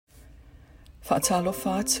Faatalo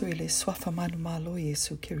faatu i le swafa manu malo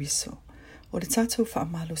Iesu Keriso. O le tatou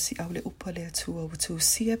faamalo si au le upa le atua o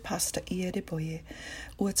tusia pasta ia de boye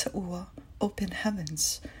ua taua Open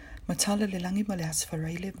Heavens. Matala le langi ma le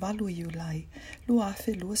FARAILE valu IULAI lua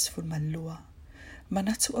afe luas fulmalua.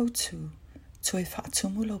 Manatu Autu toe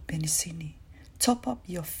Faatumu Lau Penisini. Top up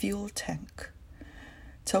your fuel tank.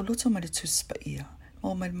 Tauloto ma le Tusi Paia. Ma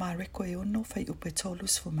o Mareko e ono fai upe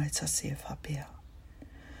tolus fu mai tasi e whapea.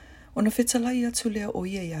 Ona fetalai atu lea o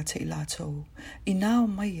ia ia te latou. I nao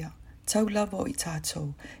maia, tau lava o i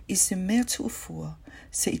tatou, i se mea tu ufua,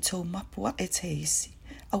 se i tau mapua e teisi,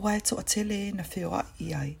 a wae to atele na feoa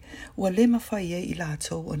i ai, ua le mafai e i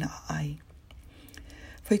latou o na ai.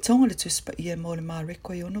 Faitonga le Tusi Paia mo le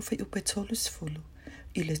Mareko e ono fai upe tolus fulu,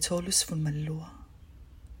 i le tolus fun malua.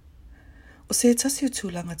 O se tasi o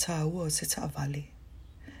tulaga taua o se taavale.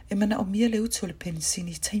 E manaomia le utu le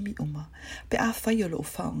penisini taimi uma, pe Afai o lo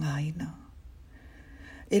faaaogaina.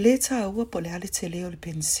 E le taua po le ale tele o le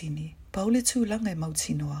penisini, pau le tulaga e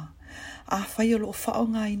mautinoa, Afai o lo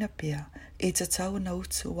faaaogaina pea, e tatau na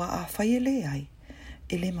utu wa Afai e le ai,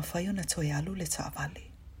 e le mafai o na toe alu le taavale.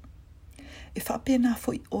 E whaapena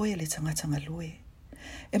fo i oe le tangatanga lue.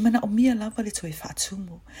 E manaomia lava le toe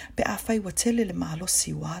faatumu, pe Afai wa tele le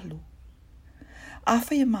malosi walu.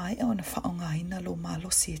 Afai e mai e ona faaaogaina lo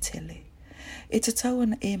malosi e tele. E tatau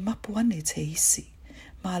ana e mapu ane teisi,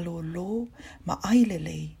 ma lo, ma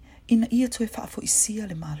ailelei, ina ia toe faafo isia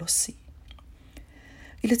le malosi.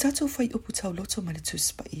 I le tatou fai upu Tauloto ma le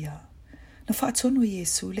Tusi Paia. Na faatonu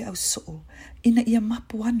Iesu le au soo, ina ia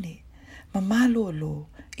mapu ane, ma malo,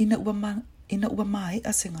 ina ua mai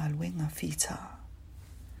a se ngaluenga fita.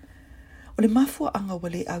 O le mafua anga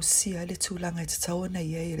wale au sia le tulaga e tatau na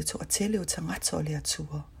ia i le to atele o tangata o le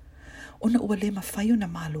atua. Ona ua le mafai o na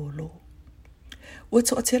malolo. Ua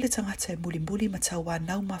to atele tangata e muli ma taua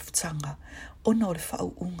nau mafutanga ona o le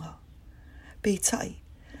faaaoga. Peitai,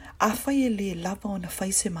 Afai e le lava o na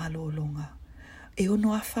fai se malolonga. E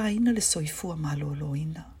ono afaina le soifua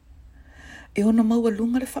maloloina. E ono maua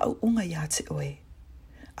lunga le faaaoga ia te oe.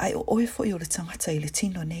 Ai o oe fo i o le tangata i le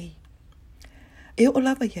tino nei. E o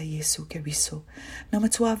lava ia Iesu Keriso, na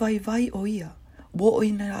matua vai o ia, wo o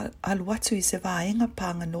ina aluatu i se vaenga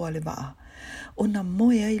panga noa le waa, o na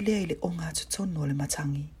moe ai lea i le onga atu tono le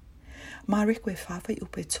matangi. Mareko e whawhai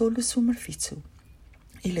upe tolus fumarfitu,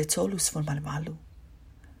 i le tolus fumalmalu.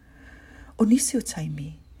 O nisi o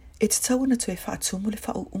taimi, e te tau na tue Faatumu le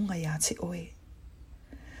faaaoga ia te oe.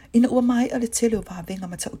 Ina ua mai a le tele o vavenga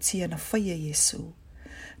matautia na whaia Iesu,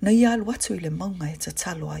 na ia aluatu i le maunga e ta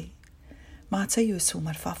talo ai. Mata Iesu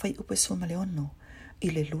mar whawhai upe suma le ono i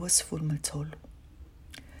le luas fulmal tolu.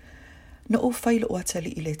 Na o whaile o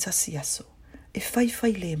atele i le tasi aso, e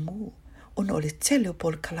whai le mu, ono o le tele o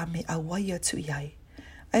pol kalame a wai atu i ai,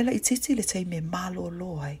 aila i titi le teime malo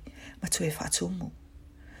lo ai, ma tu e Faatumu.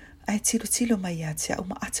 Ai tilo mai atia o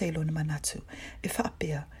ma ata ilo na manatu, e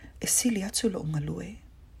whaapea, e sili atu lo ungalue.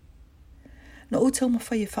 Na o tau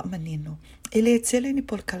mawhai e whaamanino, e le tele ni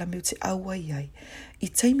pol kalame o te aua iai, i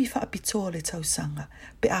taimi whaapitoa le tausanga,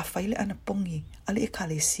 pe a whaile ana pongi, ale e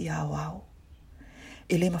kale si au au.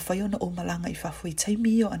 E le mawhai ona o malanga i whafui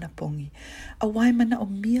taimi o ana pongi, a wai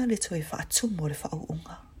manaomia le toe Faatumu le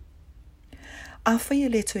faaaoga. A whai e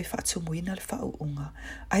le toe Faatumu ina le faaaoga,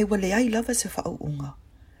 ai wale ai lava se faaaoga.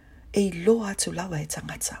 E lo atu lawa e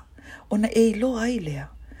tangata, ona e lo ai lea,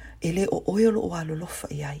 e le o oiolo o alolofa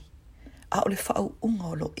i ai. A o le faaaoga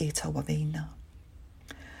o lo e tawaveina.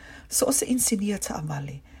 So o se insinia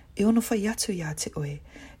taavale, e ono fai atu ia te oe,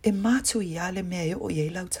 e matu ia le mea e o iei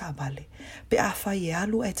lau taavale, pe a fai e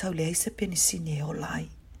alu e tau le Iesu Penisini e IULAI.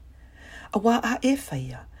 A wā a e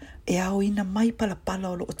faia, e ao ina mai pala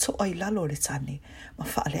o lo o toa i lalo le tane, ma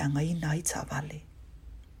faale anga ina i taavale.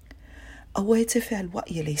 A wā e te whea lua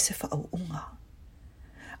i le se faaaoga.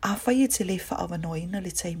 A whai e te le whaawanoina le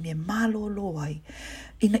taimi e malo lo ai,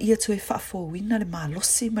 ina ia tu e whaafowina le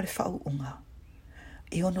malosi ma le faaaoga.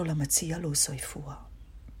 E ono la matia lo soifua.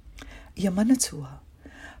 Ia manatua,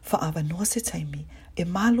 whaawanoa se taimi e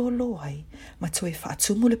malo lo ai, ma tu e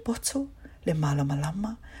Faatumu le poto, le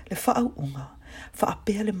malama, le faaaoga,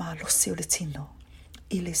 whaapea le malosi o le tino.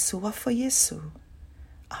 I le suafa Iesu.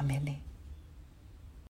 Amene.